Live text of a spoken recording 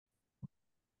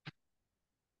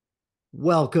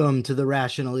Welcome to the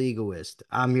Rational Egoist.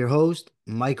 I'm your host,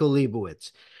 Michael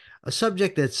Leibowitz. A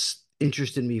subject that's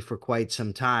interested me for quite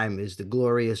some time is the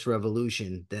glorious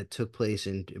revolution that took place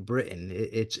in Britain.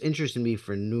 It's interested me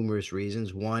for numerous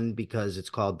reasons. One, because it's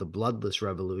called the Bloodless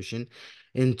Revolution,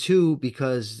 and two,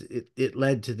 because it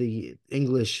led to the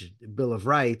English Bill of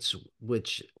Rights,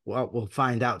 which, well, we'll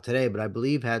find out today, but I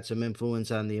believe had some influence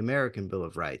on the American Bill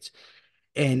of Rights.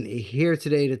 And here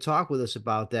today to talk with us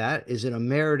about that is an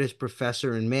emeritus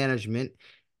professor in management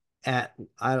at,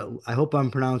 I hope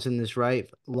I'm pronouncing this right,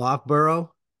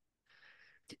 Loughborough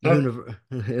Yeah.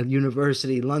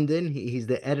 University, London. He's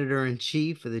the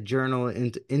editor-in-chief of the Journal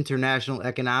of International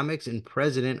Economics and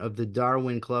president of the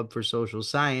Darwin Club for Social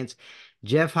Science.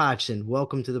 Geoff Hodgson,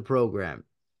 welcome to the program.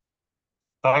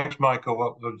 Thanks, Michael.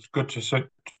 Well, it's good to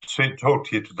talk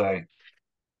to you today.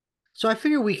 So I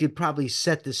figure we could probably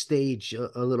set the stage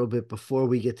a little bit before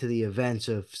we get to the events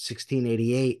of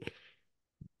 1688.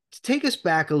 Take us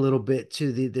back a little bit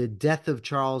to the death of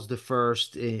Charles the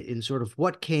First in sort of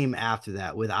what came after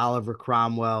that with Oliver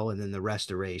Cromwell and then the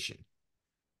Restoration.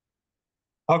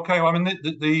 Okay, well, I mean,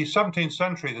 the 17th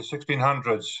century, the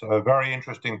 1600s, a very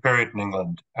interesting period in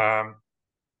England.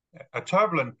 A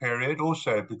turbulent period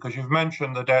also because you've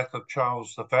mentioned the death of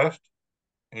Charles the First.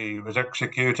 He was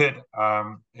executed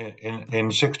in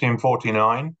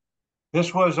 1649.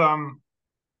 This was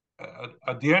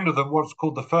at the end of what's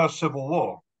called the First Civil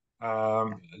War.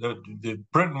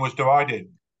 Britain was divided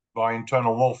by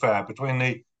internal warfare between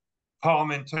the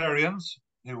parliamentarians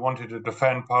who wanted to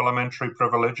defend parliamentary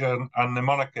privilege and the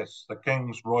monarchists, the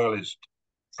king's royalist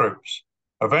troops.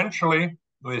 Eventually,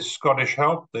 with Scottish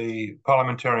help, the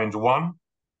parliamentarians won.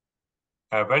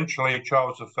 Eventually,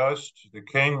 Charles I, the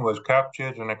king, was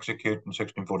captured and executed in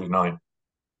 1649.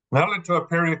 That led to a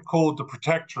period called the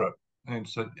Protectorate.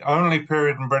 It's the only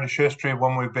period in British history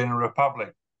when we've been a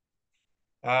republic.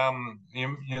 The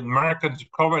Americans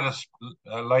covered us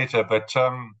later, but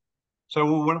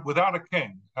so without a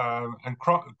king, and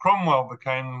Cromwell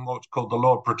became what's called the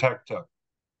Lord Protector.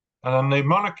 And then the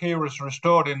monarchy was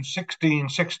restored in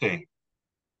 1660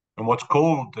 in what's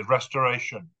called the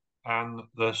Restoration. And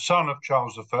the son of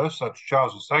Charles I, that's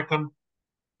Charles II,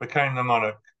 became the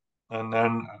monarch. And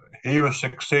then he was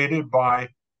succeeded by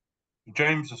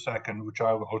James II, which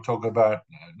I'll talk about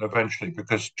eventually,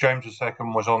 because James II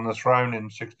was on the throne in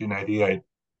 1688.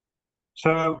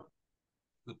 So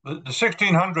the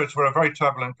 1600s were a very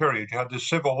turbulent period. You had the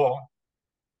Civil War,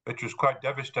 which was quite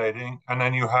devastating, and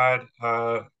then you had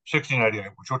 1688,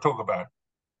 which we'll talk about.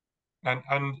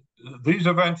 And these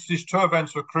two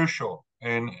events were crucial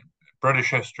in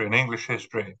British history and English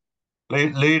history,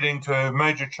 leading to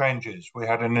major changes. We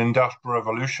had an industrial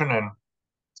revolution in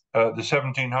the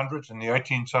 1700s and the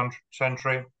 18th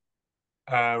century,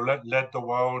 led the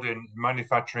world in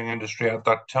manufacturing industry at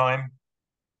that time.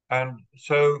 And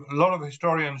so a lot of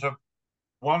historians have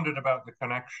wondered about the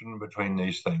connection between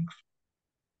these things.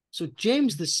 So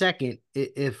James II,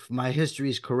 if my history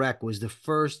is correct, was the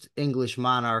first English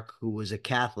monarch who was a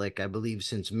Catholic, I believe,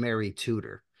 since Mary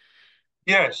Tudor.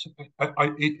 Yes,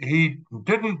 he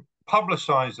didn't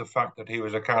publicize the fact that he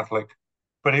was a Catholic,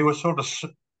 but he was sort of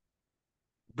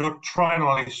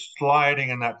doctrinally sliding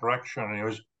in that direction. He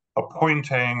was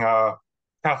appointing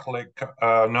Catholic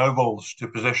nobles to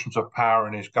positions of power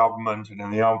in his government and in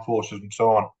the armed forces and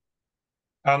so on.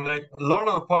 And a lot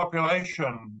of the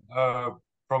population,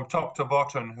 from top to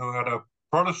bottom, who had a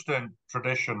Protestant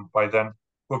tradition by then,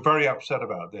 were very upset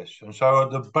about this. And so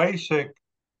the basic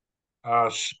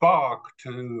spark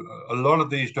to a lot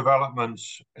of these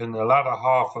developments in the latter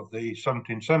half of the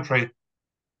 17th century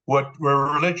were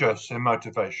religious in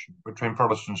motivation between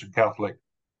Protestants and Catholic.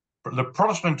 The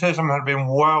Protestantism had been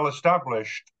well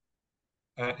established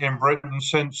in Britain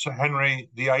since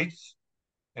Henry VIII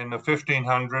in the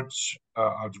 1500s,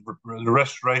 the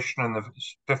Restoration in the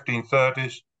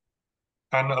 1530s,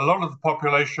 and a lot of the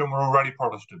population were already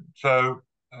Protestant. So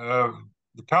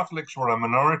the Catholics were a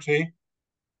minority,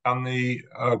 and the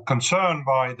concern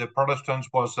by the Protestants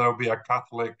was there would be a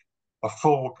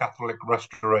full Catholic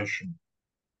restoration.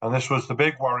 And this was the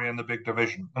big worry and the big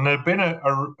division. And there had been a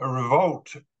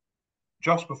revolt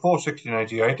just before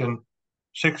 1688 and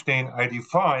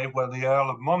 1685, where the Earl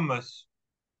of Monmouth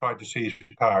tried to seize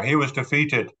power. He was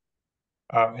defeated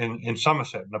in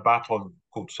Somerset in a battle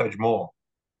called Sedgemoor.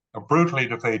 Brutally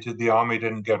defeated. The army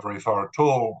didn't get very far at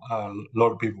all. A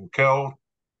lot of people killed,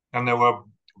 and there were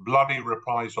bloody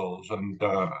reprisals and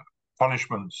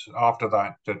punishments after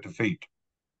that defeat.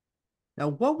 Now,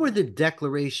 what were the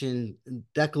declarations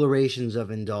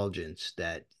of indulgence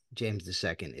that James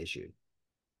II issued?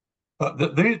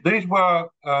 These were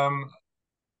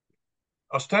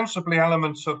ostensibly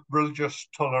elements of religious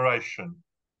toleration.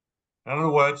 In other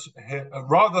words,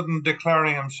 rather than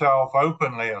declaring himself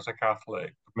openly as a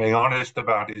Catholic, being honest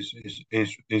about his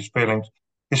feelings,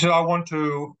 he said, "I want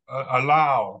to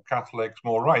allow Catholics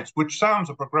more rights," which sounds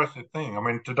a progressive thing. I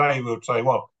mean, today we would say,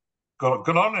 "Well,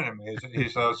 good on him.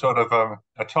 He's a sort of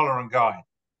a tolerant guy."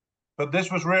 But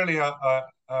this was really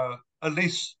at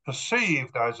least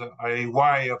perceived as a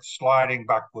way of sliding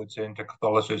backwards into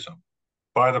Catholicism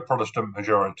by the Protestant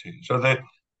majority. So the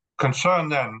concern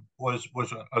then was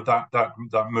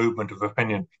that movement of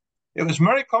opinion. It was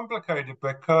very complicated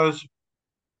because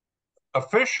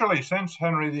officially, since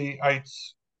Henry VIII,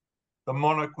 the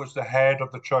monarch was the head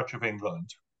of the Church of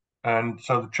England, and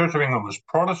so the Church of England was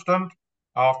Protestant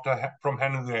from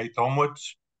Henry VIII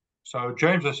onwards. So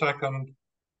James II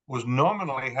was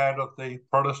nominally head of the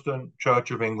Protestant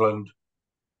Church of England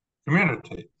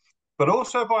community. But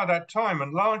also by that time,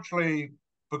 and largely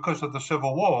because of the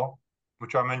Civil War,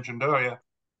 which I mentioned earlier,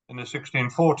 in the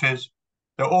 1640s,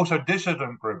 there were also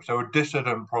dissident groups. There were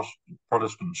dissident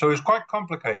Protestants. So it's quite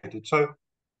complicated. So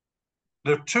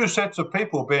there are two sets of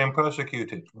people being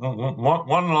persecuted.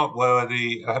 One lot were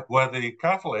the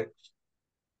Catholics,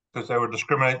 because they were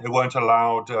discriminated. They weren't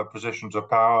allowed positions of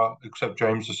power, except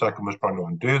James II was trying to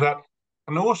undo that.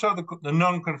 And also the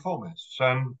nonconformists.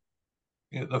 And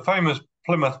the famous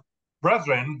Plymouth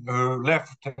Brethren, who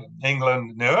left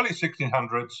England in the early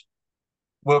 1600s,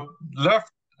 were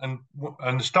left and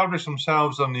established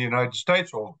themselves in the United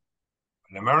States, or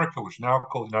in America, which is now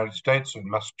called the United States, and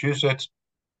Massachusetts,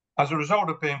 as a result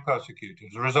of being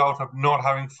persecuted, as a result of not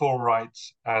having full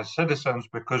rights as citizens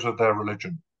because of their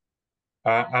religion.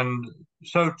 And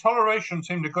so toleration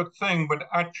seemed a good thing, but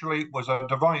actually it was a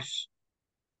device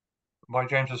by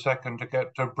James II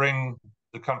to bring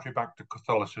the country back to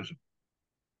Catholicism.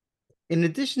 In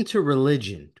addition to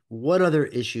religion, what other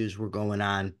issues were going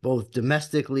on, both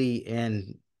domestically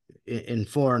and in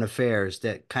foreign affairs,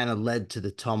 that kind of led to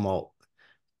the tumult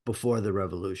before the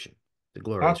revolution, the That's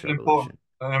Glorious Revolution?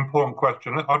 an important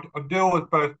question. I'll deal with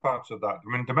both parts of that.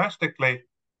 I mean, domestically,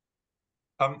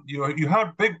 you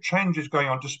had big changes going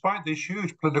on, despite these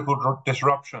huge political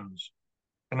disruptions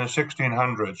in the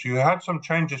 1600s. You had some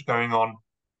changes going on,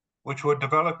 which were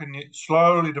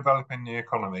slowly developing the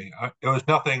economy. It was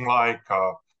nothing like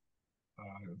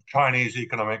Chinese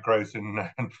economic growth in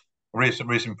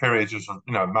recent periods,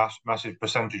 massive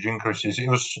percentage increases. It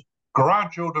was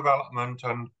gradual development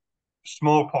and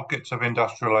small pockets of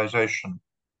industrialization.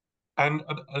 And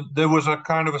there was a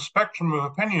kind of a spectrum of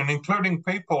opinion, including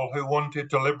people who wanted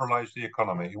to liberalize the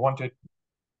economy, who wanted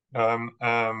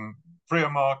freer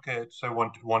markets, they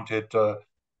wanted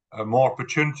more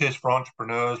opportunities for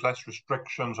entrepreneurs, less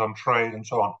restrictions on trade, and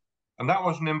so on. And that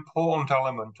was an important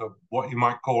element of what you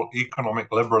might call economic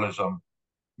liberalism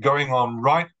going on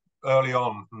right early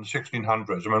on in the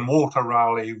 1600s. I mean, Walter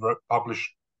Raleigh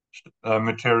published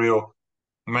material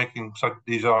making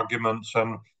these arguments,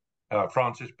 and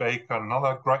Francis Bacon and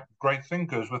other great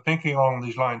thinkers were thinking along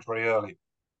these lines very early.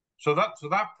 So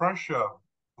that pressure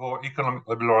for economic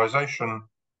liberalization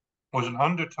was an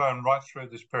undertone right through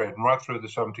this period and right through the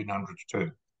 1700s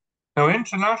too. Now,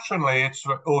 internationally, it's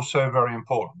also very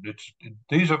important.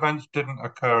 These events didn't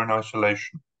occur in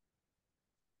isolation.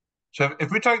 So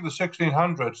if we take the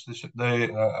 1600s, the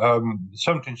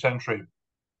 17th century,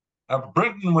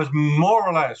 Britain was more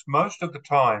or less most of the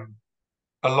time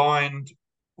aligned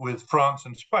with France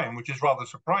and Spain, which is rather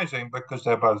surprising because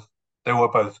they were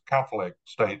both Catholic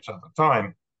states at the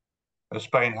time.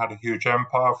 Spain had a huge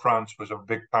empire, France was a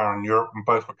big power in Europe, and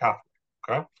both were Catholic.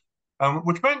 Okay,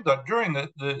 which meant that during the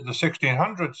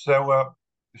 1600s there were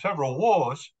several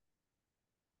wars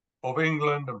of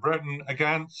England and Britain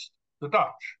against the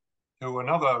Dutch, who were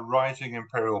another rising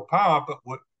imperial power,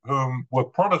 but whom were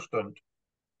Protestant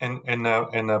in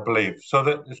their beliefs. So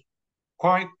that is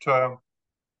quite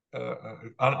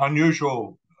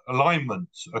unusual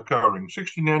alignments occurring.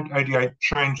 1688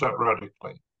 changed that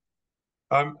radically.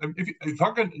 If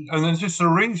I can, and this is the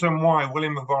reason why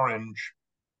William of Orange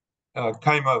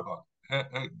came over.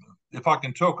 If I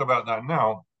can talk about that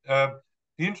now, the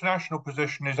international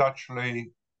position is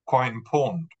actually quite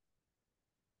important.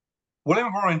 William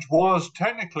of Orange was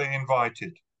technically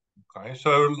invited. Okay,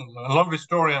 so a lot of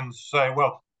historians say,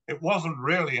 well, it wasn't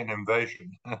really an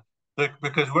invasion.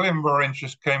 Because William of Orange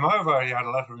just came over, he had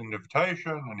a letter of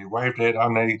invitation and he waved it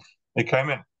and he came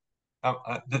in.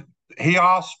 He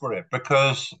asked for it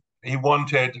because he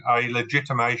wanted a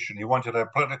legitimation. He wanted a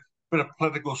bit of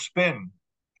political spin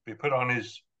to be put on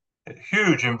his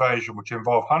huge invasion, which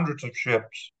involved hundreds of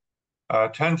ships,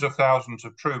 tens of thousands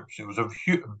of troops. It was a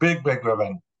big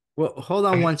event. Well, hold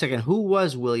on And one second. Who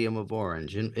was William of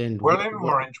Orange, and William of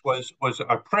what? Orange was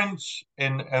a prince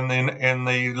in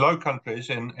the Low Countries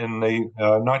in the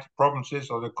United Provinces,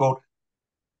 or they're called,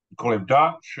 call him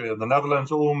Dutch, the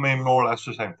Netherlands, all mean more or less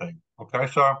the same thing. Okay,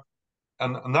 so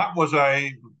and that was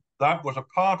a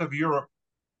part of Europe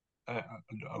uh,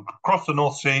 across the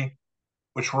North Sea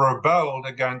which rebelled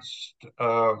against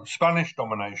Spanish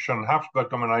domination, Habsburg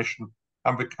domination,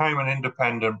 and became an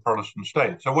independent Protestant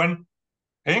state. So when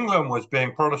England was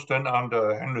being Protestant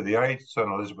under Henry VIII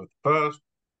and Elizabeth I,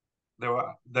 they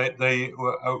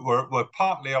were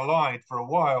partly allied for a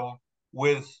while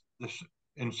with this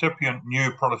incipient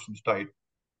new Protestant state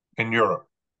in Europe.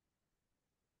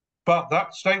 But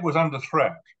that state was under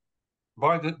threat.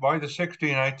 By the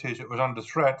 1680s, it was under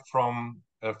threat from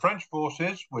French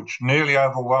forces, which nearly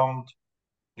overwhelmed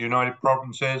the United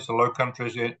Provinces, the Low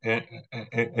Countries in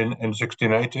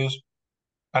 1680s.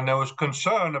 And there was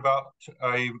concern about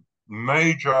a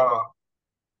major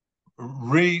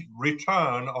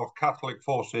return of Catholic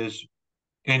forces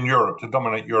in Europe to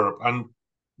dominate Europe. And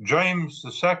James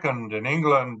II in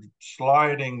England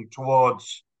sliding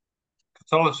towards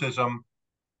Catholicism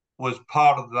was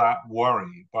part of that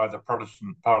worry by the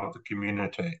Protestant part of the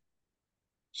community.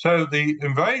 So the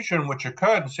invasion, which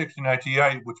occurred in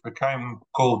 1688, which became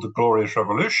called the Glorious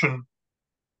Revolution,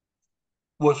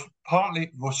 was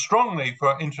strongly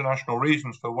for international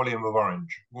reasons for William of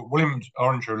Orange. William of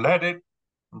Orange, who led it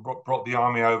and brought the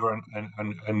army over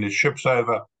and his ships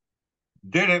over,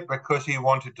 did it because he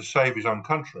wanted to save his own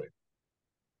country.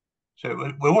 So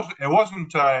it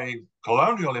wasn't a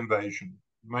colonial invasion.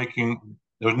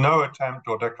 There was no attempt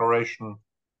or declaration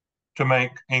to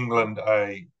make England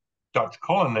a Dutch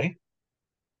colony,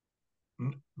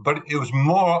 but it was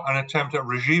more an attempt at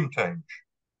regime change.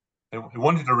 They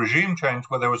wanted a regime change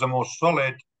where there was a more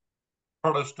solid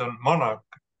Protestant monarch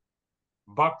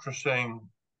buttressing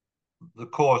the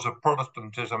cause of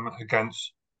Protestantism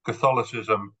against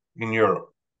Catholicism in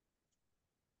Europe.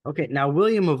 Okay, now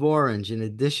William of Orange, in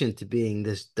addition to being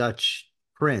this Dutch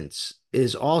prince,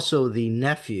 is also the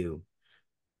nephew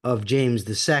of James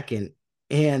II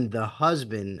and the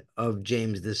husband of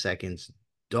James II's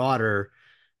daughter,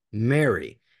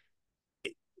 Mary.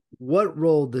 What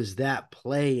role does that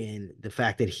play in the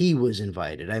fact that he was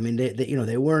invited? I mean,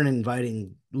 they weren't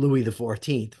inviting Louis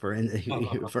XIV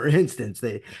for instance.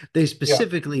 They Yeah.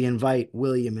 specifically invite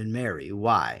William and Mary.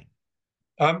 Why?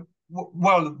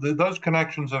 Well, those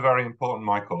connections are very important,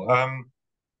 Michael.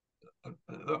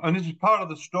 And this is part of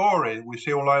the story we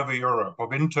see all over Europe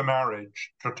of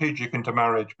intermarriage, strategic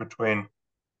intermarriage between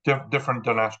different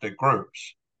dynastic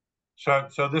groups.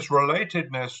 So this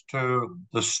relatedness to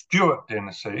the Stuart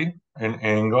dynasty in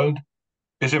England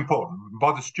is important.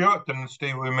 By the Stuart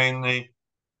dynasty, we mean the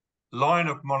line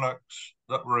of monarchs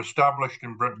that were established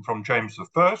in Britain from James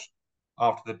I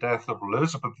after the death of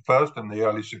Elizabeth I in the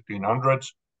early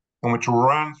 1600s, and which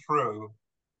ran through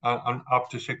and up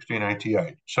to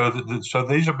 1688. So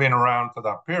these have been around for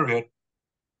that period,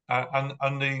 and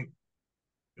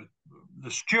the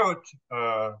Stuart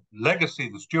legacy,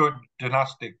 the Stuart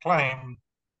dynastic claim,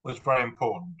 was very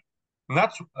important,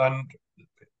 and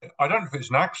I don't know if it's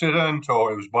an accident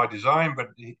or it was by design, but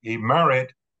he married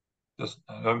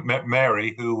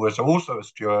Mary, who was also a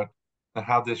Stuart, and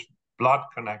had this blood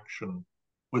connection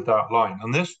with that line,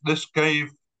 and this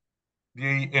gave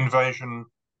the invasion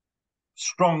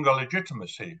stronger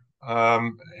legitimacy.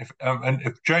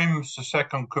 If James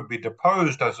II could be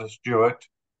deposed as a Stuart,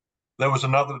 there was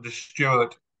another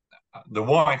Stuart, the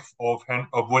wife of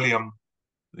William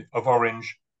of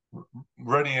Orange,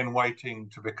 ready and waiting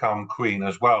to become queen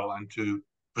as well and to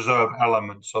preserve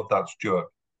elements of that Stuart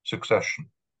succession.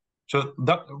 So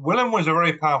that William was a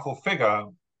very powerful figure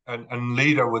and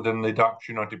leader within the Dutch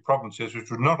United Provinces,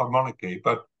 which was not a monarchy,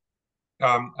 but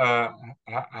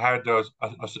had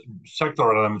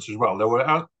secular elements as well. There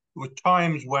were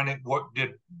times when it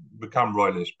did become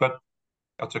royalist, but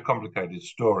that's a complicated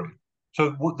story.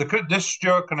 So this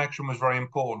Stuart connection was very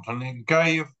important, and it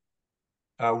gave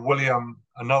William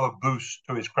another boost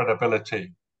to his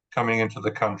credibility coming into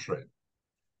the country.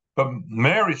 But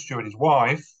Mary Stuart, his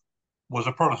wife, was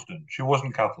a Protestant. She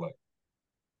wasn't Catholic.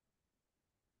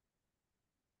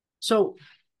 So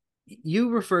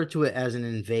you refer to it as an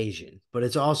invasion, but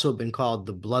it's also been called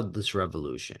the Bloodless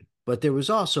Revolution. But there was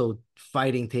also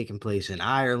fighting taking place in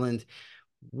Ireland.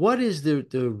 What is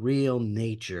the real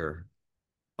nature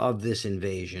of this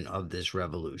invasion, of this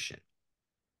revolution?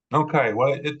 Okay,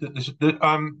 well,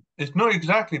 it's not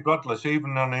exactly bloodless,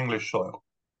 even on English soil.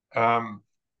 Um,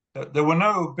 there were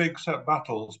no big set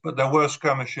battles, but there were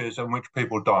skirmishes in which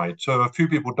people died. So a few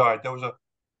people died. There was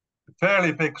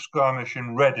fairly big skirmish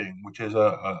in Reading, which is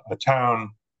a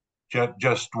town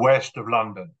just west of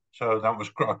London. So that was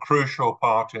a crucial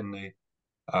part in the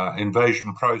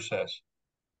invasion process.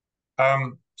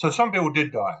 So some people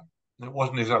did die. It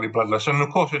wasn't exactly bloodless. And of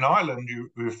course, in Ireland, you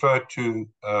referred to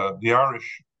the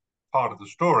Irish part of the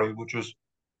story, which is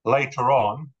later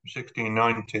on,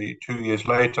 1690, 2 years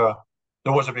later,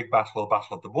 there was a big battle,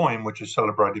 Battle of the Boyne, which is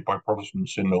celebrated by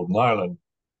Protestants in Northern Ireland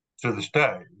to this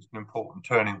day. It was an important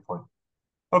turning point.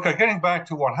 Okay, getting back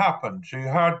to what happened. So you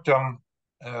had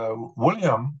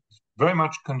William very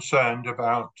much concerned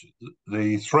about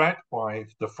the threat by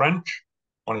the French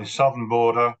on his southern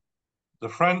border. The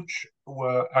French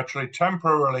were actually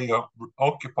temporarily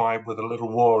occupied with a little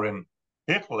war in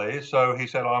Italy. So he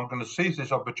said, I'm going to seize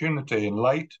this opportunity in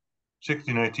late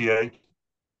 1688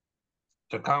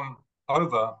 to come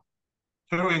over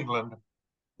to England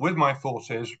with my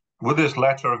forces, with this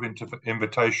letter of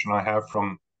invitation I have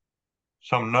from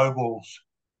some nobles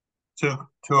to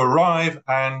arrive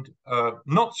and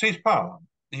not seize power.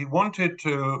 He wanted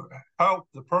to help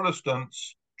the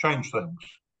Protestants change things.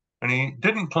 And he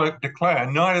didn't declare,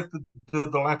 neither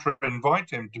did the letter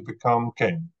invite him to become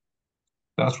king.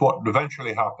 That's what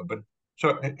eventually happened. But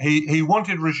so he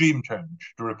wanted regime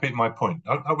change, to repeat my point.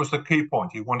 That was the key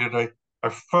point. He wanted a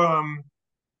firm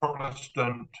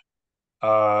Protestant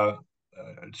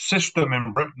system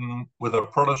in Britain with a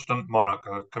Protestant monarch,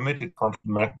 a committed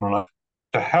Protestant monarch,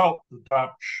 to help the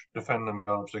Dutch defend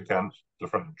themselves against the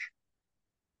French.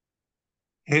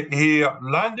 He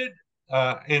landed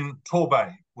in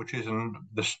Torbay, which is in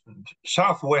the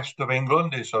southwest of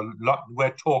England. It's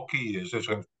where Torquay is. It's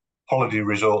a holiday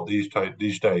resort these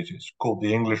days. It's called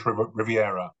the English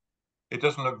Riviera. It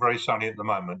doesn't look very sunny at the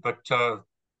moment, but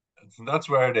that's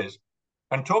where it is.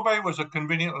 And Torbay was a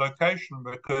convenient location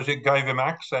because it gave him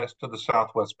access to the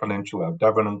southwest peninsula,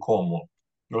 Devon and Cornwall.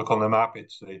 You look on the map,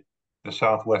 it's the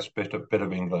southwest bit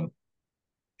of England.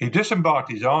 He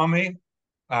disembarked his army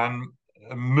and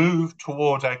moved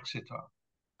towards Exeter.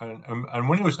 And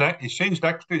when he was there, he seized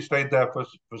Exeter, he stayed there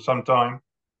for some time,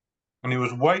 and he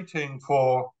was waiting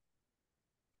for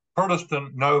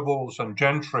Protestant nobles and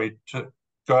gentry to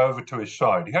go over to his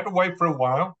side. He had to wait for a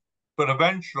while, but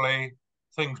eventually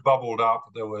things bubbled up.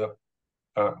 There were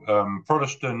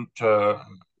Protestant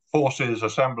forces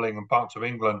assembling in parts of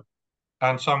England,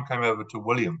 and some came over to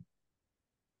William.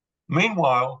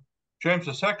 Meanwhile, James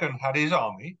II had his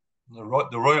army, the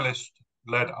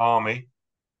Royalist-led army,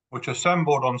 which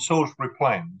assembled on Salisbury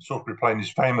Plain. Salisbury Plain is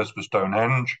famous for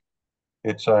Stonehenge.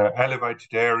 It's an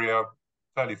elevated area,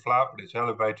 fairly flat, but it's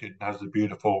elevated and has the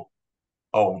beautiful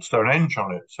old Stonehenge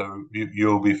on it. So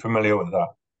you'll be familiar with that.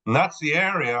 And that's the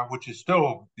area which is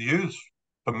still used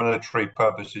for military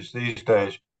purposes these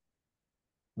days,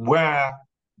 where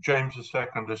James II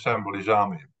assembled his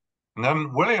army. And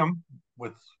then William,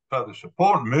 with further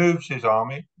support, moves his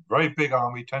army, very big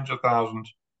army, tens of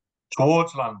thousands,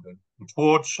 towards London, and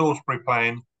towards Salisbury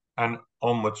Plain, and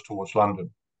onwards towards London.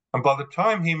 And by the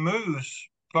time he moves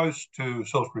close to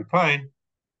Salisbury Plain,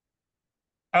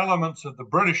 elements of the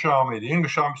British army, the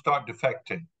English army, start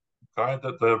defecting. Okay,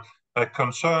 that they're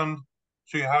concerned.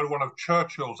 So you had one of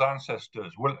Churchill's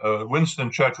ancestors,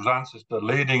 Winston Churchill's ancestor,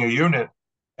 leading a unit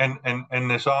in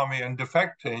this army and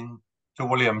defecting to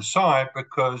William's side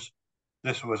because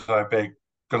this was going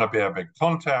to be a big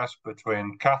contest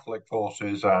between Catholic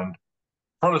forces and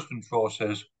Protestant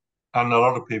forces, and a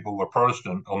lot of people were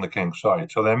Protestant on the king's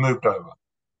side, so they moved over.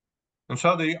 And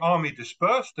so the army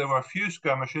dispersed. There were a few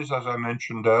skirmishes, as I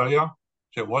mentioned earlier,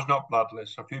 so it was not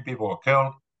bloodless. A few people were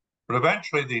killed, but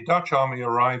eventually the Dutch army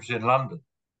arrives in London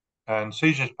and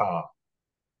seizes power.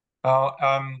 Now,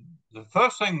 the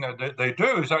first thing that they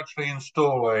do is actually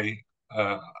install a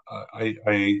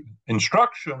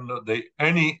instruction that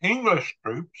any English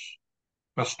troops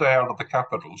must stay out of the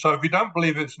capital. So if you don't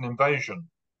believe it's an invasion,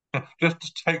 just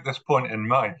to take this point in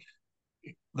mind,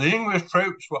 the English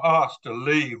troops were asked to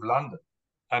leave London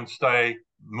and stay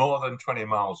more than 20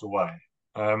 miles away,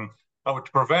 to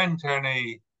prevent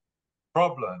any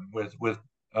problem with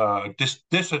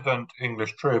dissident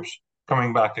English troops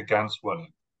coming back against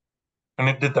William. And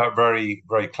it did that very,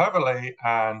 very cleverly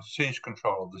and seized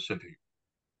control of the city.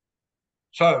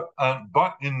 So,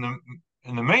 but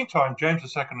in the meantime, James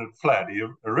II had fled. He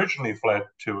originally fled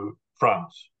to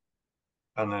France,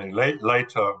 and then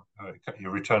later he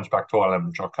returns back to Ireland,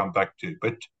 which I'll come back to.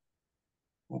 But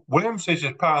William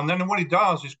seizes power, and then what he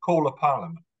does is call a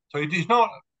parliament. So he's not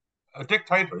a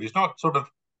dictator. He's not sort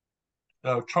of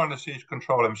trying to seize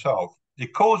control himself. He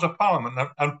calls a parliament,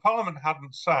 and Parliament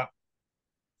hadn't sat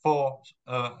for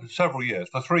several years,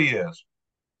 for 3 years.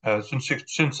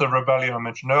 since the rebellion I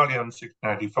mentioned earlier in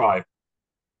 1685.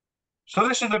 So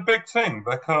this is a big thing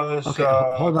because Okay,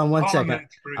 hold on one second. I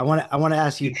parliamentary. want to I want to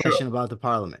ask you a Yeah, sure. question about the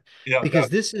parliament Yeah, yeah, because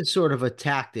this is sort of a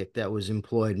tactic that was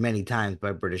employed many times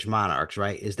by British monarchs,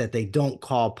 right? Is that they don't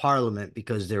call parliament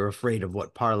because they're afraid of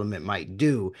what parliament might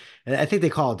do. And I think they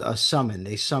call it a summon.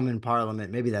 They summon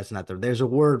parliament. Maybe that's not there's a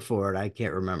word for it. I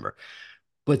can't remember.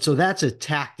 But so that's a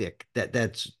tactic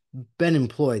that's been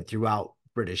employed throughout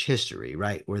British history,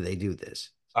 right? Where they do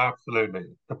this. absolutely.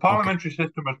 The Okay. parliamentary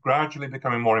system is gradually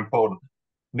becoming more important.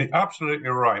 You're absolutely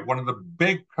right. One of the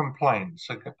big complaints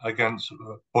against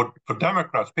for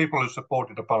Democrats, people who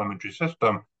supported a parliamentary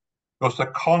system, was the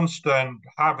constant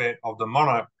habit of the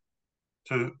monarch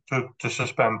to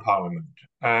suspend parliament.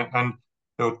 And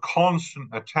there were constant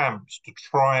attempts to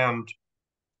try and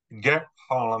get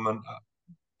parliament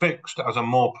fixed as a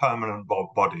more permanent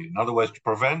body. In other words, to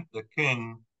prevent the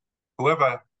king,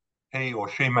 whoever he or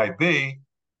she may be,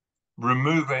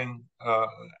 removing,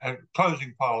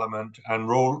 closing parliament and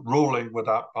ruling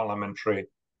without parliamentary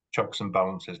checks and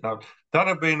balances. Now, that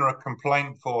had been a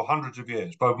complaint for hundreds of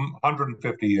years, about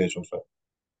 150 years or so.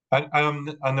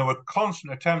 And there were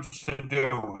constant attempts to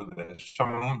deal with this.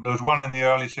 There was one in the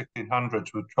early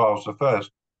 1600s with Charles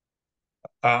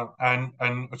I,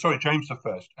 and sorry, James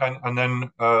I, and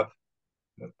then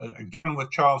again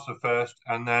with Charles I,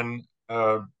 and then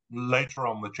later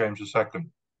on with James II.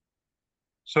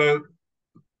 So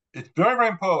it's very, very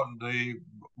important.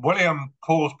 William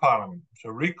calls Parliament, so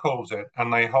recalls it,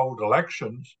 and they hold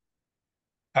elections.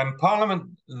 And Parliament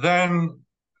then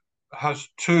has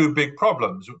two big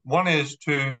problems. One is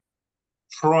to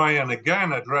try and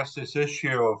again address this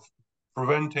issue of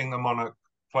preventing the monarch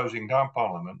closing down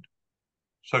Parliament,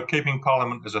 so keeping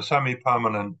Parliament as a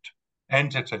semi-permanent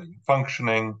entity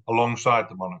functioning alongside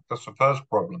the monarch. That's the first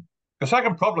problem. The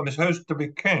second problem is who's to be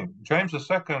king. James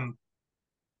II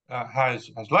has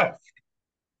left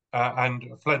and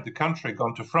fled the country,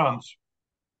 gone to France.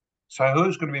 So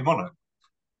who's going to be monarch?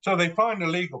 So they find a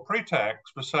legal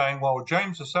pretext for saying, well,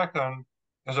 James II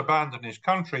has abandoned his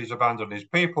country, he's abandoned his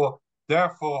people,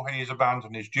 therefore he's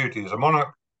abandoned his duty as a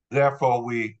monarch, therefore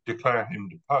we declare him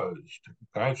deposed.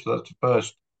 Okay, so that's the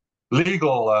first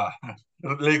legal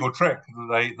legal trick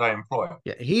that they employ.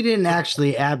 Yeah, he didn't So,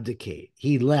 actually abdicate.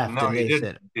 He left no, and he they didn't.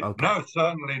 said, He didn't. okay. No,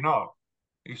 certainly not.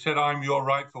 He said, I'm your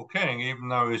rightful king, even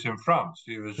though he's in France.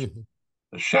 He was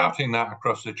shouting that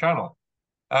across the channel.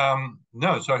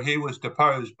 No, so he was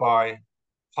deposed by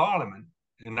Parliament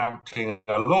enacting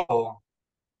a law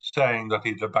saying that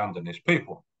he'd abandoned his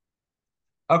people.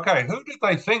 Okay, who did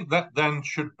they think that then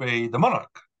should be the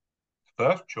monarch?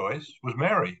 First choice was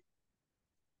Mary,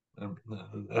 who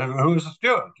was a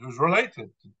Stuart, who was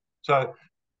related. So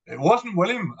it wasn't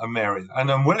William and Mary. And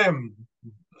then William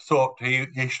thought he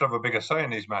should have a bigger say in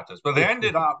these matters. But they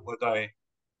ended up with a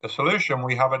solution.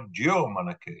 We have a dual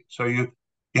monarchy. So you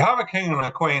have a king and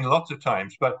a queen lots of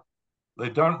times, but they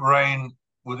don't reign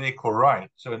with equal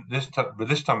rights. So this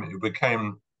time it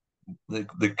became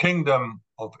the kingdom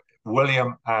of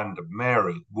William and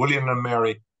Mary. William and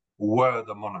Mary were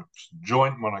the monarchs,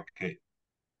 joint monarchy.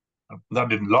 That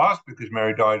didn't last because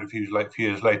Mary died a few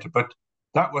years later, but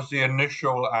that was the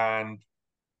initial and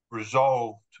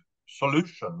resolved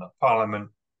solution that Parliament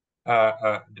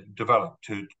developed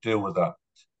to deal with that.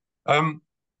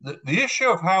 The issue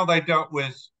of how they dealt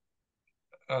with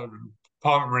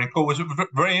Parliament recall was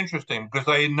very interesting because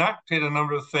they enacted a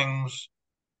number of things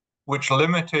which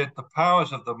limited the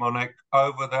powers of the monarch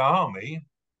over the army.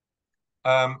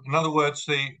 In other words,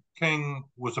 the king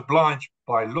was obliged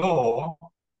by law,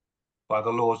 by the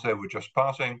laws they were just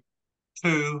passing,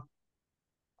 to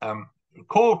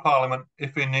call Parliament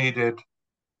if he needed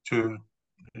to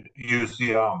use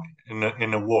the army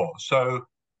in a war. So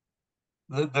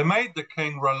they made the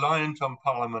king reliant on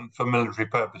Parliament for military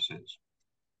purposes.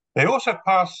 They also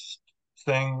passed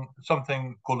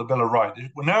something called the Bill of Rights.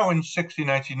 We're now in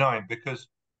 1689 because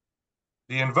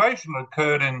the invasion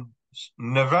occurred in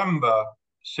November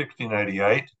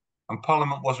 1688, and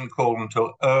Parliament wasn't called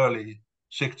until early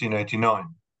 1689.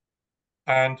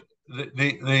 And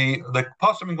they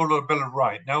passed something called the Bill of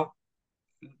Rights. Now,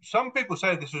 some people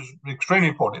say this is extremely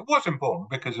important. It was important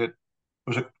because it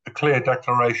was a clear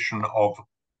declaration of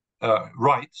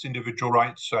rights, individual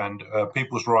rights, and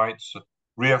people's rights,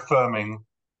 reaffirming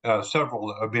several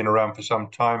that have been around for some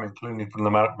time, including from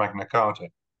the Magna Carta.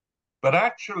 But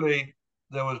actually,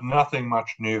 there was nothing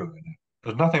much new in it.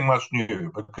 There's nothing much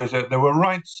new because there were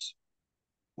rights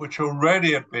which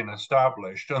already had been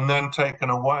established and then taken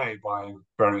away by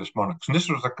various monarchs. And this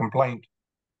was a complaint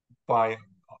by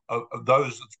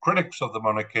those critics of the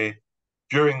monarchy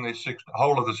during the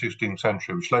whole of the 16th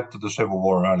century, which led to the Civil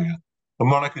War earlier, the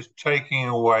monarch is taking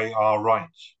away our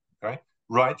rights, okay?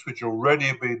 Rights which already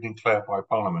have been declared by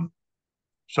Parliament.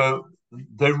 So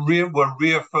they were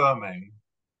reaffirming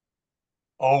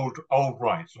old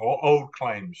rights or old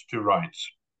claims to rights.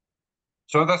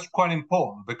 So that's quite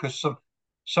important because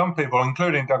some people,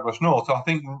 including Douglas North, I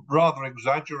think rather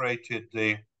exaggerated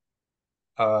the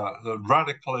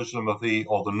radicalism of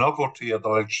or the novelty of the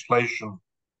legislation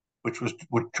which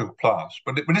took place.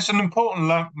 But it's an important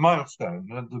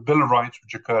milestone, the Bill of Rights,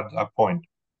 which occurred at that point.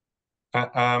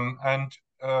 And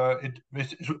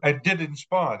it did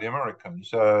inspire the Americans.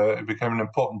 It became an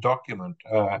important document.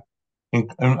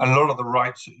 And a lot of the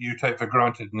rights that you take for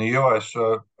granted in the US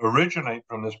originate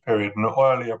from this period, an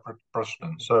earlier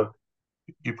precedent. So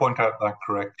you point out that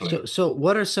correctly. So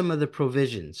what are some of the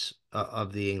provisions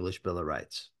of the English Bill of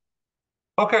Rights?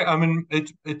 Okay, I mean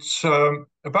it's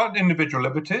about individual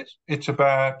liberties. It's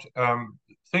about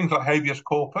things like habeas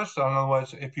corpus. In other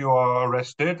words, if you are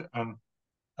arrested and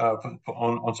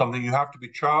on something, you have to be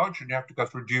charged and you have to go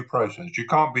through due process. You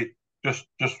can't be just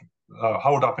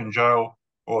holed up in jail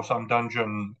or some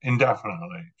dungeon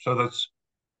indefinitely. So that's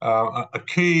a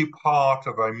key part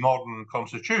of a modern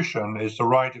constitution is the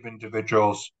right of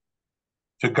individuals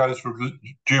to go through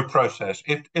due process.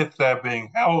 If they're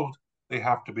being held, they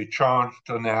have to be charged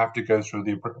and they have to go through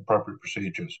the appropriate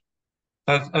procedures.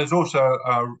 There's also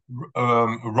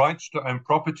rights to own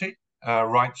property,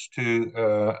 rights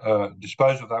to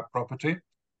dispose of that property,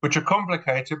 which are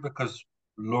complicated because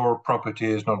law of property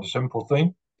is not a simple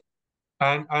thing.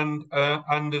 And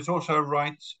there's also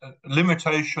rights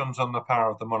limitations on the power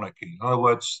of the monarchy. In other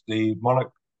words, the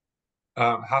monarch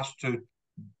has to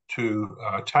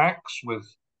tax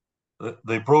with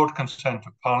the broad consent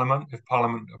of Parliament. If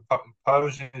Parliament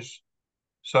opposes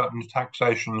certain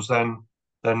taxations, then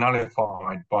they're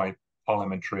nullified by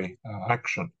parliamentary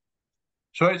action.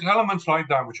 So it's elements like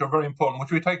that which are very important,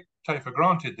 which we take for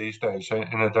granted these days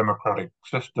in a democratic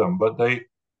system. But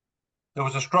there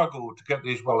was a struggle to get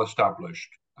these well established.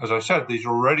 As I said, these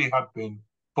already had been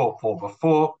fought for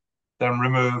before, then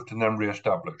removed, and then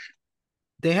re-established.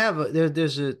 They have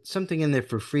there's something in there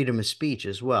for freedom of speech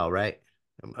as well, right?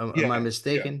 Am I Yeah, yeah.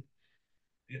 mistaken?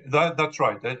 That's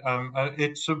right.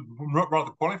 It's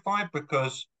rather qualified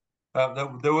because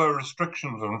there were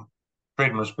restrictions on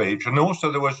freedom of speech, and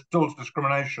also there was still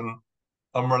discrimination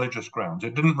on religious grounds.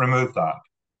 It didn't remove that.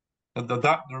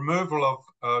 The removal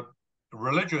of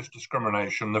religious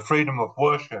discrimination, the freedom of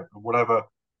worship, whatever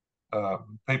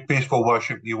peaceful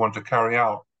worship you want to carry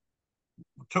out,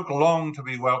 took long to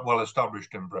be well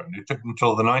established in Britain. It took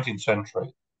until the 19th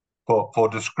century for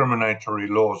discriminatory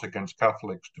laws against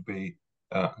Catholics to be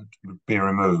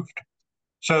removed.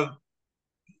 So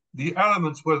the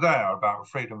elements were there about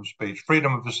freedom of speech,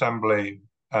 freedom of assembly,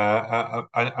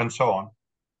 and so on,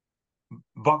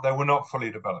 but they were not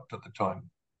fully developed at the time.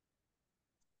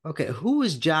 Okay, who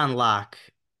is John Locke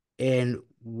and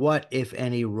what, if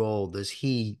any, role does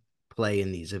he play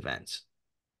in these events?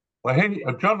 Well,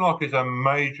 John Locke is a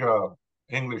major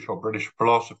English or British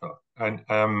philosopher, and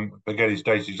forget his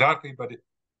dates exactly, but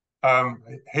um,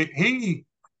 he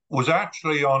was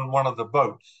actually on one of the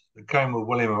boats that came with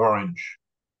William of Orange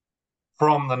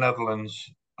from the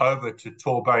Netherlands over to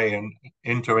Torbay and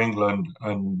into England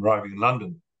and arriving in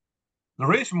London. The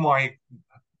reason why he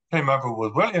came over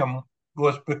with William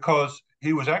was because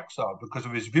he was exiled because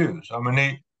of his views. I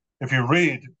mean, if you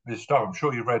read his stuff, I'm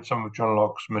sure you've read some of John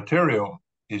Locke's material,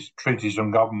 his treatise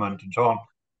on government and so on.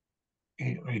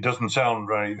 He doesn't sound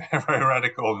very very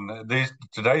radical in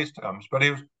today's terms, but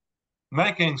he was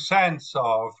making sense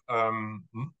of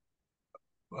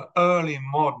early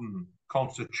modern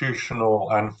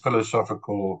constitutional and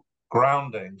philosophical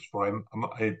groundings for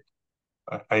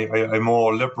a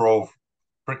more liberal,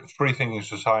 free-thinking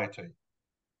society.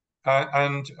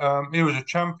 And he was a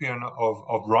champion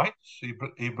of rights.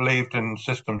 He believed in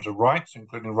systems of rights,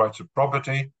 including rights of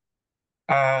property,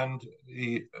 and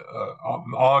he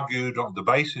argued on the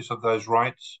basis of those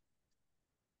rights.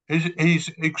 He's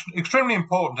extremely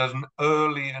important as an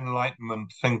early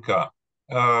Enlightenment thinker,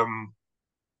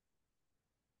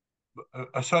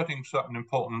 asserting certain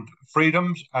important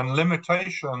freedoms and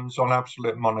limitations on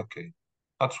absolute monarchy.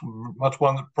 That's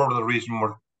probably the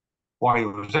reason why he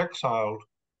was exiled,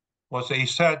 was that he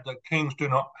said that kings do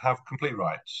not have complete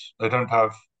rights. They don't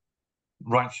have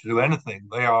rights to do anything.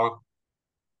 They are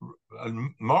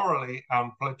morally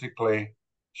and politically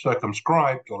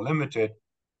circumscribed or limited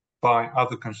by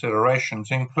other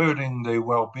considerations, including the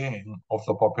well-being of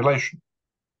the population.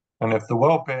 And if the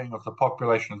well-being of the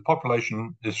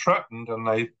population is threatened,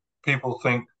 and people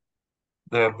think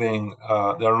their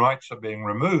rights are being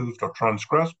removed or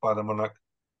transgressed by the monarch,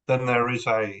 then there is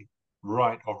a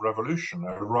right of revolution,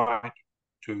 a right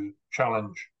to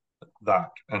challenge that,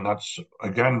 and that's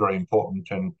again very important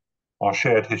in our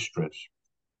shared histories.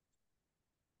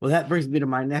 Well, that brings me to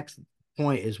my next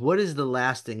point is what is the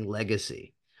lasting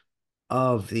legacy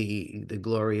of the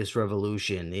Glorious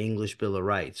Revolution, the English Bill of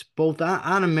Rights, both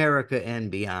on America and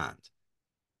beyond?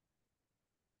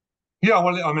 Yeah,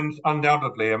 well, I mean,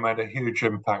 undoubtedly, it made a huge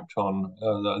impact on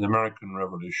the American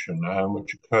Revolution,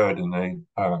 which occurred in the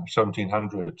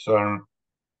 1700s.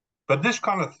 But this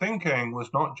kind of thinking was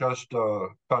not just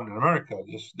found in America.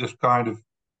 This kind of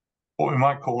what we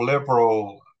might call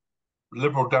liberal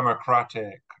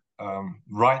democratic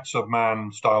rights of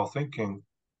man style thinking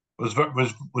was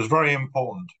very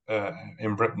important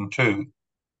in Britain too.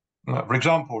 For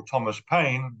example, Thomas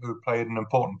Paine, who played an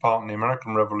important part in the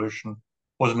American Revolution,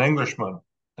 was an Englishman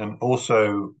and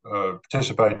also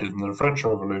participated in the French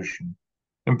Revolution.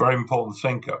 A very important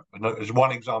thinker, and as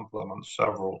one example amongst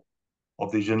several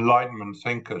of these Enlightenment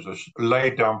thinkers, has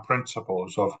laid down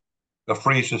principles of a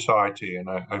free society and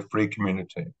a free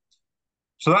community.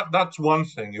 So that's one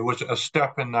thing. It was a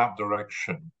step in that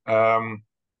direction.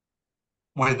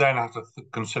 We then have to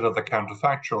consider the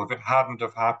counterfactual. If it hadn't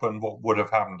have happened, what would have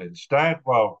happened instead?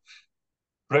 Well,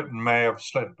 Britain may have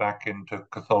slid back into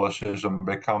Catholicism,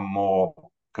 become more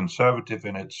conservative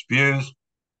in its views,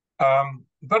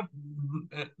 but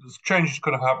changes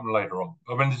could have happened later on.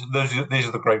 I mean, these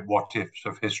are the great what ifs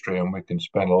of history, and we can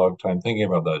spend a lot of time thinking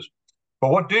about those.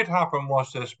 But what did happen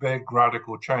was this big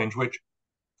radical change, which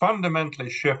fundamentally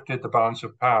shifted the balance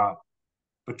of power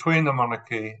between the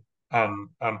monarchy and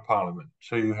Parliament.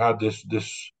 So you had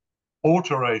this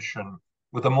alteration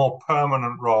with a more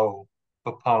permanent role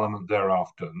for Parliament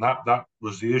thereafter, and that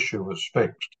was the issue, was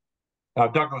fixed. Now,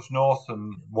 Douglas North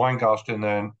and Weingast in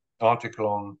their article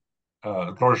on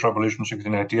Glorious Revolution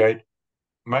 1688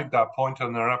 make that point,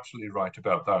 and they're absolutely right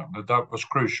about that. That was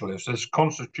crucial. It's this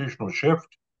constitutional shift,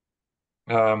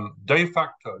 de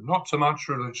facto, not so much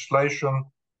through legislation,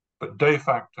 but de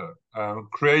facto,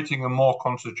 creating a more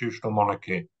constitutional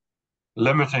monarchy,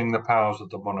 limiting the powers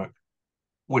of the monarch,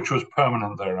 which was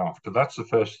permanent thereafter. That's the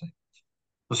first thing.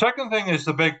 The second thing is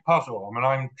the big puzzle. I mean,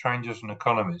 I'm trained as an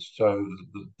economist, so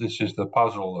this is the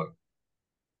puzzle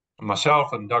that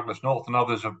myself and Douglas North and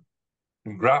others have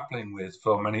been grappling with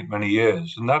for many, many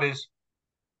years. And that is,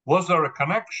 was there a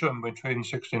connection between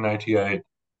 1688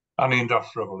 and the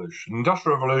Industrial Revolution? The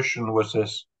Industrial Revolution was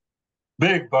this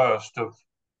big burst of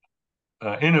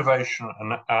innovation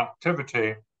and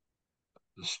activity,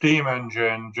 the steam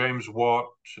engine, James Watt,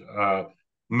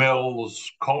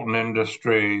 mills, cotton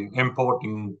industry,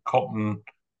 importing cotton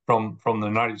from the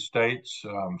United States,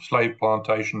 slave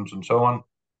plantations, and so on.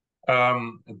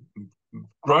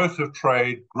 Growth of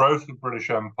trade, growth of British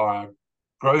Empire,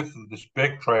 growth of this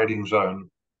big trading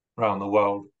zone around the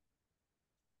world.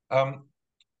 Was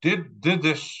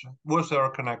there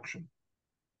a connection?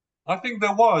 I think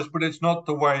there was, but it's not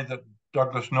the way that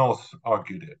Douglas North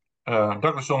argued it.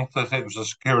 Douglas North says it was the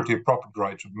security of property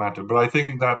rights that mattered, but I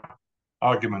think that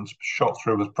argument's shot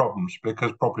through with problems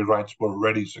because property rights were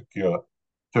already secure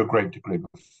to a great degree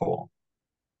before.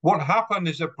 What happened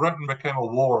is that Britain became a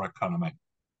war economy.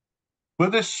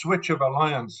 With this switch of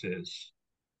alliances,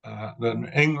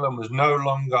 then England was no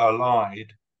longer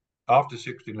allied after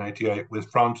 1688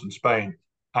 with France and Spain,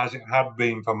 as it had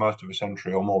been for most of a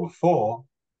century or more before.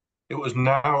 It was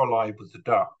now allied with the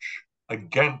Dutch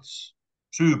against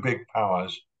two big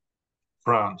powers,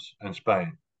 France and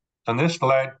Spain. And this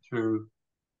led to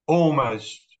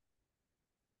almost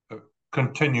a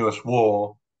continuous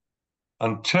war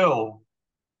until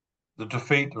the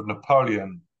defeat of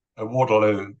Napoleon at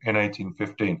Waterloo in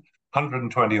 1815,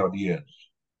 120 odd years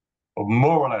of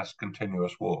more or less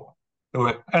continuous war. There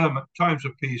were times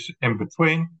of peace in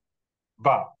between,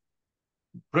 but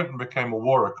Britain became a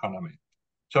war economy.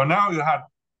 So now you had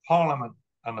Parliament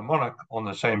and the monarch on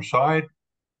the same side,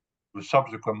 with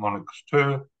subsequent monarchs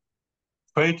too,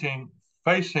 facing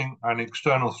an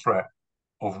external threat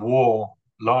of war,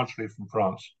 largely from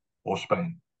France or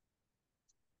Spain.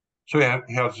 So he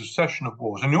had a succession of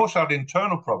wars, and he also had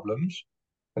internal problems.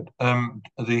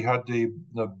 He had the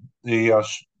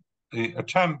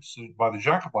attempts by the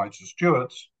Jacobites, the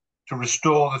Stuarts, to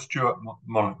restore the Stuart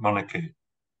monarchy.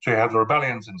 So you had the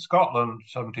rebellions in Scotland,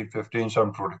 1715,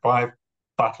 1745,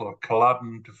 Battle of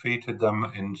Culloden defeated them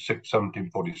in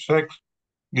 1746.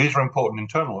 These are important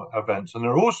internal events, and they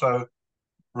also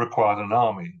required an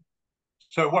army.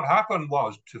 So what happened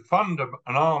was to fund an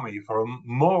army for a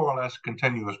more or less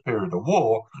continuous period of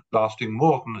war, lasting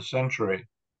more than a century,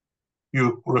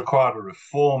 You required a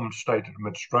reformed state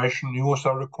administration. You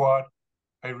also required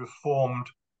a reformed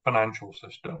financial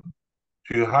system.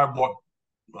 So you have what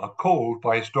are called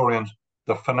by historians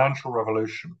the financial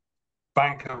revolution.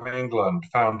 Bank of England,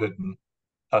 founded in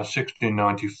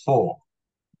 1694,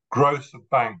 growth of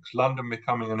banks, London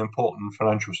becoming an important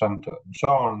financial centre, and so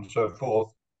on and so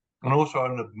forth, and also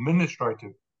an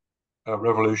administrative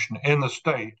revolution in the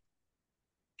state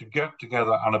to get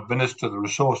together and administer the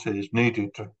resources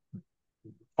needed to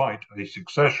fight a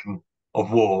succession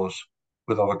of wars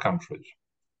with other countries.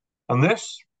 And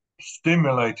this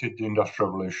stimulated the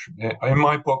Industrial Revolution. In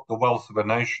my book, The Wealth of a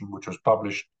Nation, which was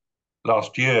published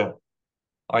last year,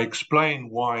 I explain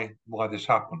why this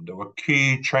happened. There were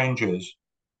key changes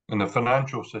in the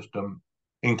financial system,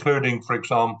 including, for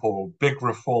example, big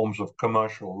reforms of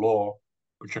commercial law,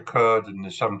 which occurred in the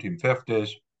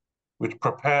 1750s, which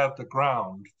prepared the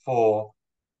ground for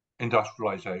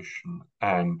industrialization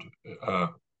and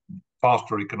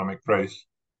faster economic growth,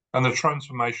 and the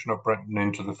transformation of Britain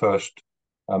into the first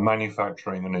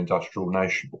manufacturing and industrial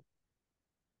nation.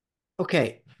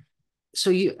 Okay,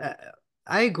 so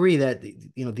I agree that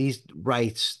these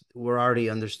rights were already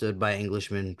understood by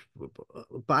Englishmen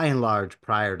by and large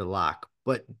prior to Locke,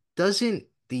 but doesn't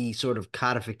the sort of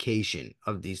codification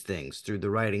of these things through the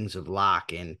writings of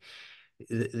Locke and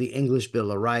the English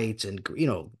Bill of Rights and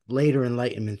later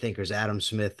Enlightenment thinkers, Adam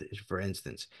Smith, for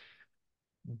instance,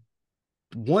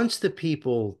 once the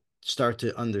people start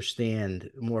to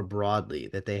understand more broadly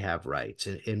that they have rights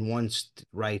and once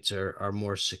rights are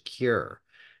more secure,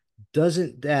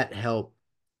 doesn't that help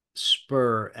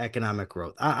spur economic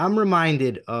growth? I'm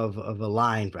reminded of a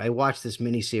line. I watched this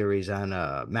miniseries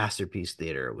on Masterpiece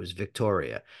Theater. It was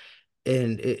Victoria,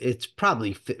 and it's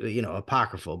probably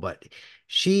apocryphal, but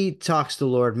she talks to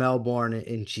Lord Melbourne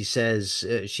and she says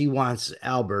she wants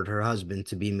Albert, her husband,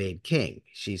 to be made king.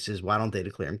 She says, why don't they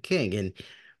declare him king? And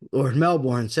Lord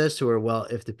Melbourne says to her, well,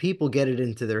 if the people get it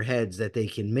into their heads that they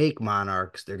can make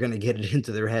monarchs, they're going to get it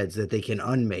into their heads that they can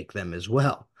unmake them as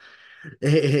well.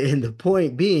 And the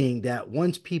point being that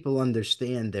once people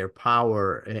understand their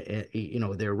power,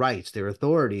 their rights, their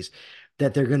authorities,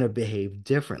 that they're going to behave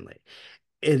differently.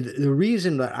 And the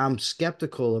reason that I'm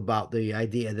skeptical about the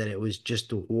idea that it was just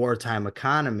the wartime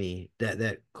economy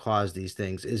that caused these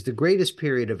things is the greatest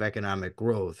period of economic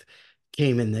growth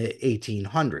came in the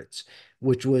 1800s,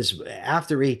 which was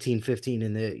after 1815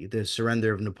 and the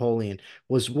surrender of Napoleon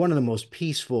was one of the most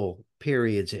peaceful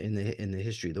periods in the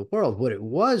history of the world. What it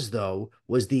was, though,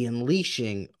 was the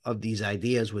unleashing of these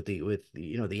ideas with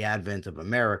the advent of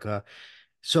America.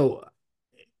 So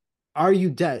are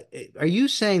you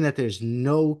saying that there's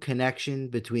no connection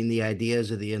between the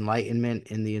ideas of the Enlightenment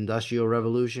and the Industrial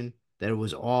Revolution? That it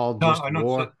was all No, just I'm not.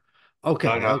 war? No, Okay,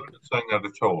 no, I'm okay, not saying that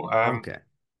at all. okay.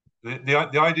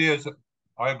 The ideas.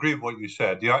 I agree with what you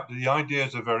said. The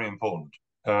ideas are very important.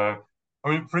 I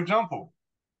mean, for example,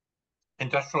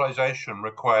 industrialization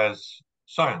requires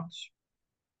science.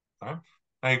 Right?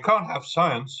 Now, you can't have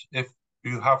science if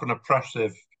you have an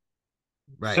oppressive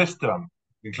Right. system,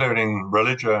 including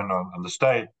religion and the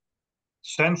state,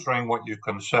 censoring what you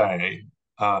can say.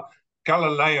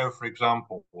 Galileo, for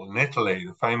example, in Italy,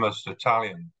 the famous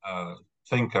Italian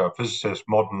thinker, physicist,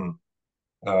 modern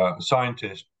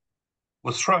scientist,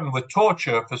 was threatened with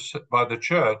torture by the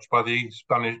church, by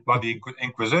the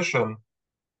Inquisition,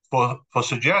 for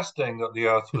suggesting that the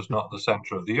Earth was not the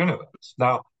center of the universe.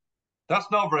 Now, that's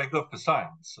not very good for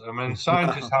science. I mean,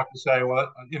 scientists No. have to say,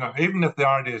 well, even if the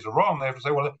ideas are wrong, they have to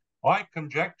say, well, I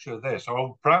conjecture this,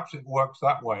 or perhaps it works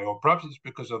that way, or perhaps it's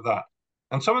because of that.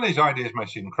 And some of these ideas may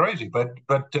seem crazy, but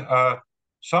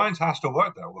science has to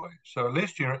work that way. So at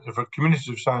least for communities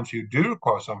of science, you do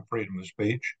require some freedom of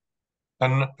speech,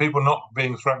 and people not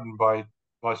being threatened by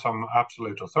some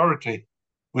absolute authority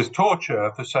with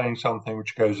torture for saying something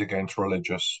which goes against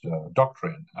religious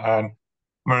doctrine. And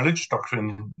religious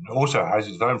doctrine also has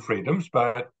its own freedoms,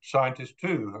 but scientists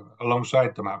too,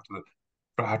 alongside them, have to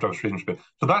have freedom of speech.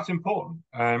 So that's important.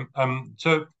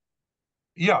 So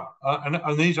yeah,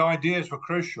 and these ideas were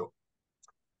crucial.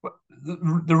 But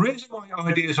the reason why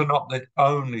ideas are not the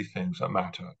only things that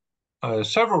matter,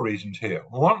 several reasons here.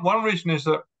 One reason is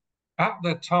that at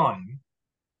that time,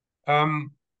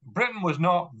 Britain was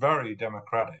not very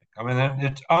democratic. I mean,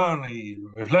 it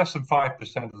was less than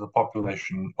 5% of the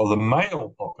population, or the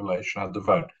male population, had the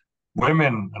vote.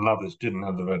 Women and others didn't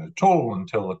have the vote at all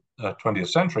until the 20th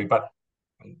century, but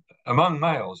among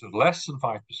males, it was less than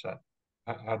 5%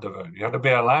 had the vote. You had to be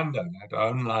a landowner, you had to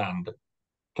own land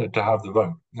to have the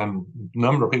vote. And the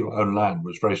number of people who owned land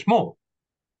was very small.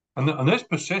 And this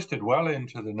persisted well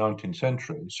into the 19th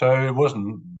century. So it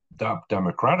wasn't that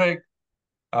democratic.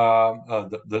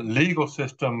 the legal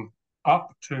system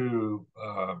up to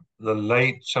the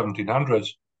late 1700s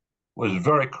was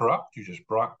very corrupt. You just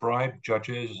bribe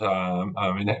judges.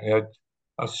 I mean,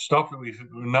 stuff that we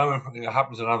know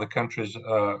happens in other countries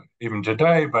even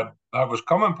today, but that was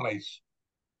commonplace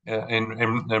in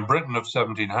Britain of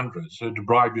 1700s. So to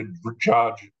bribe your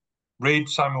judge, read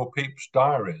Samuel Pepys'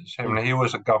 diaries. I mean, he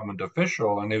was a government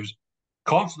official and he was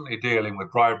constantly dealing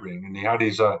with bribery, and he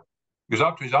was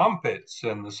up to his armpits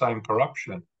in the same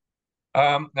corruption.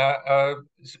 So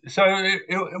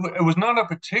it was not a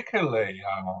particularly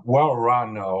well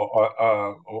run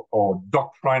or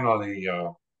doctrinally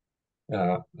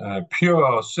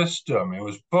pure system. It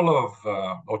was full of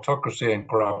autocracy and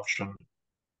corruption.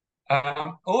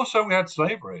 Also, we had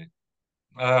slavery.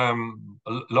 A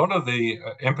lot of the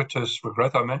impetus for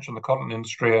growth, I mentioned the cotton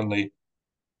industry and the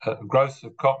growth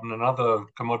of cotton and other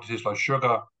commodities like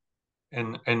sugar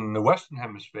in the Western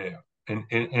Hemisphere, in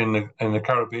the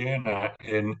Caribbean,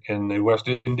 in the West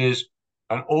Indies,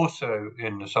 and also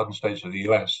in the southern states of the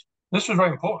US. This was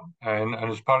very important, and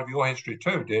as part of your history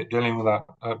too, dealing with that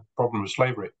problem of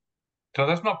slavery. So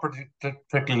that's not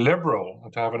particularly liberal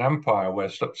to have an empire where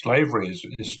slavery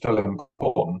is still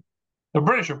important. The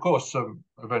British, of course,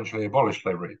 eventually abolished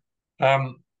slavery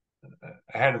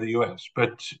ahead of the US,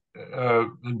 but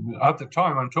at the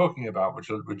time I'm talking about, which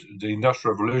the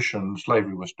Industrial Revolution,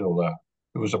 slavery was still there.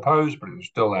 It was opposed, but it was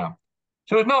still there.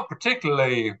 So it's not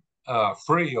particularly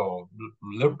free or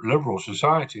liberal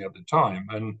society at the time,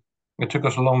 and it took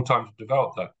us a long time to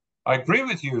develop that. I agree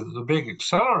with you that the big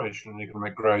acceleration in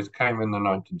economic growth came in the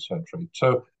 19th century.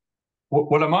 So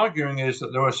what I'm arguing is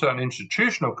that there were certain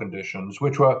institutional conditions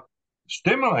which were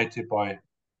stimulated by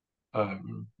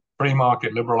free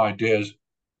market liberal ideas,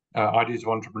 ideas of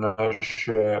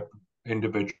entrepreneurship,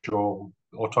 individual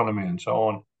autonomy, and so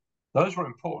on. Those were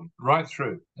important right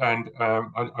through, and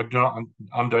I do not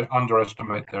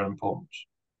underestimate their importance.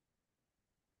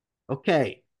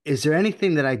 Okay. Is there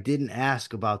anything that I didn't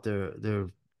ask about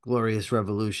the Glorious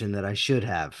Revolution that I should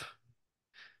have?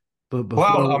 But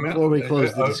Well, I mean, before we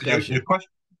close the your discussion,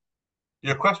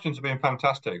 your questions have been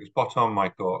fantastic. Spot on,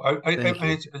 Michael. thank you.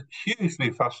 It's a hugely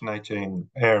fascinating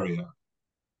area.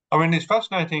 I mean, it's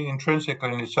fascinating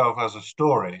intrinsically in itself as a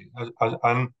story,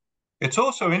 and it's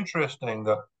also interesting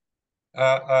that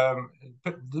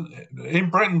in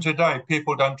Britain today,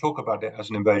 people don't talk about it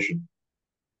as an invasion.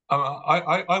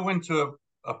 I went to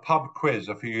a pub quiz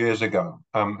a few years ago,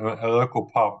 a local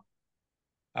pub,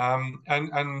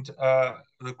 and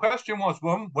the question was,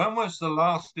 when was the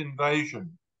last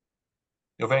invasion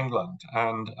of England?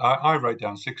 And I wrote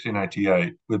down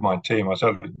 1688 with my team. I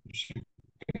said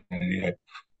 1688.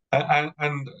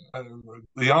 And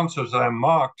the answers then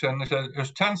marked, and they said it was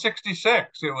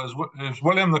 1066. It was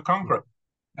William the Conqueror,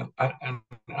 and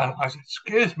I said,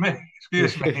 excuse me,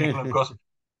 and of course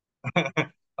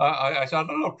I said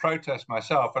a little protest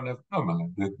myself, and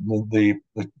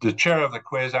the chair of the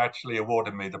quiz actually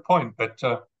awarded me the point, but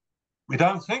we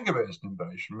don't think of it as an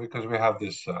invasion because we have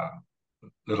this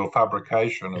little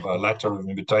fabrication of a letter of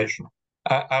invitation,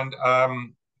 and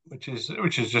which is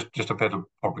just a bit of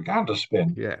propaganda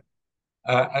spin. Yeah.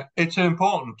 It's an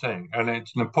important thing, and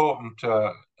it's an important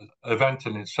event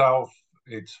in itself.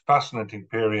 It's a fascinating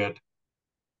period.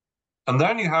 And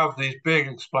then you have these big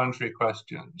explanatory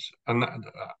questions. And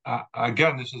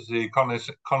again, this is the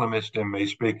economist in me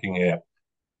speaking here.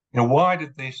 You know, why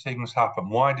did these things happen?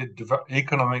 Why did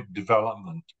economic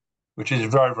development, which is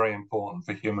very, very important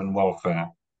for human welfare,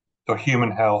 for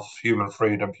human health, human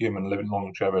freedom, human living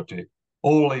longevity,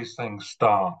 all these things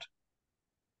start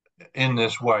in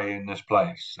this way, in this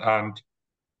place. And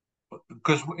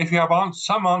because if you have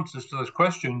some answers to those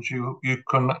questions, you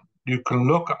can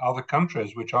look at other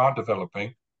countries which are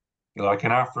developing, like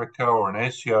in Africa or in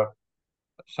Asia,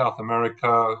 South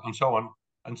America, and so on,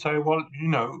 and say, well, you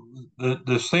know,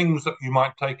 there's things that you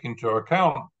might take into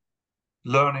account,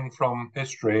 learning from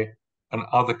history and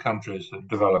other countries that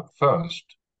developed first.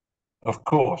 Of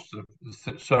course,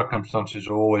 the circumstances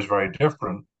are always very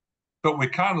different, but we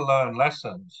can learn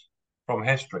lessons from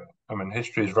history. I mean,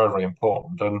 history is very, very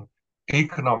important, and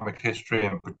economic history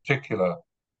in particular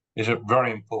is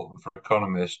very important for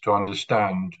economists to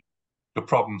understand the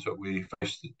problems that we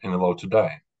face in the world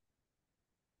today.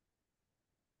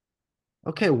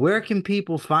 Okay, where can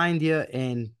people find you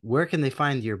and where can they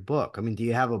find your book? I mean, do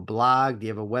you have a blog? Do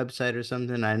you have a website or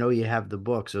something? I know you have the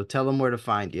book, so tell them where to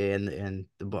find you and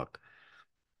the book.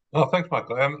 Oh, thanks,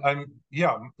 Michael.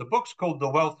 Yeah, the book's called The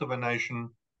Wealth of a Nation.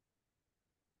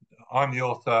 I'm the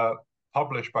author,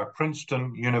 published by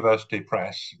Princeton University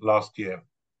Press last year.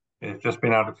 It's just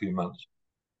been out a few months.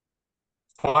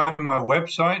 Find my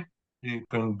website, you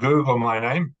can Google my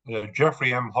name,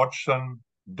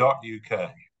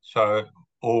 geoffreymhodgson.uk. So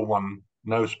all one,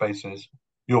 no spaces.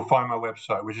 You'll find my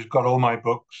website, which has got all my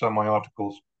books and my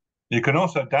articles. You can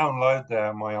also download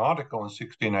there my article in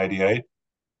 1688,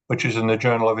 which is in the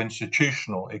Journal of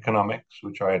Institutional Economics,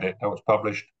 which I edit. That was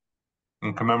published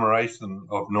in commemoration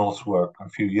of North's work a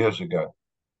few years ago.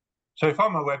 So if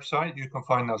on my website, you can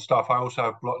find that stuff. I also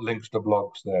have links to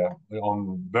blogs there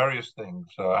on various things,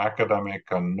 academic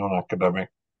and non-academic.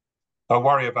 I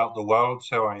worry about the world,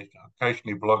 so I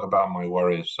occasionally blog about my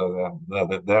worries. So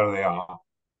there they are.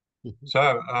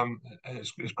 So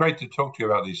it's great to talk to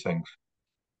you about these things.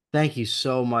 Thank you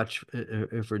so much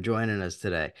for joining us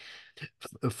today.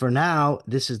 For now,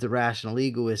 this is the Rational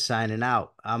Egoist signing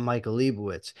out. I'm Michael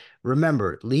Leibowitz.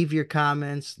 Remember, leave your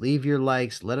comments, leave your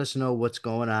likes, let us know what's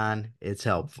going on. It's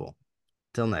helpful.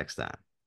 Till next time.